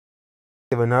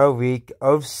Another week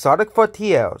of Sonic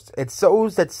Frontiers. It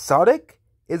shows that Sonic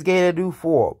is getting a new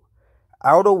form.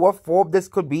 I don't know what form this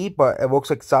could be, but it looks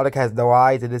like Sonic has no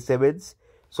eyes in this image.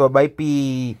 So it might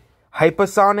be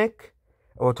Hypersonic,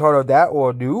 or part of that, or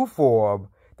a new form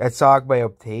that Sonic may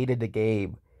obtain in the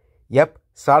game. Yep,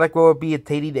 Sonic will be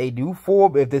obtaining a new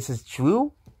form if this is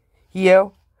true. Here.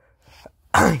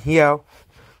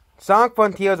 Sonic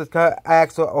Frontiers is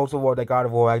also one that God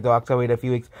of War Ragnarok coming in a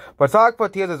few weeks. But Sonic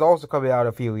Frontiers is also coming out in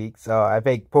a few weeks. I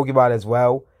think Pokemon as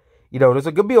well. You know, there's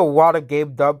going to be a lot of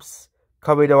game dumps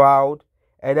coming around.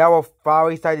 And now we're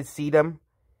finally starting to see them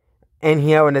in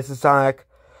here. And this is Sonic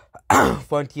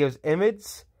Frontiers image,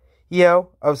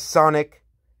 of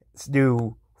Sonic's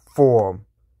new form.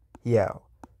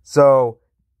 So,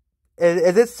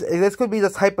 is this could be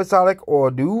this Hypersonic or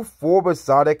a new form of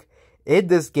Sonic in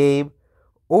this game?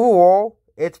 Overall,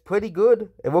 it's pretty good.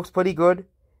 It looks pretty good.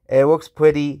 It looks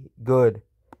pretty good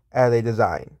as a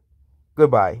design.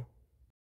 Goodbye.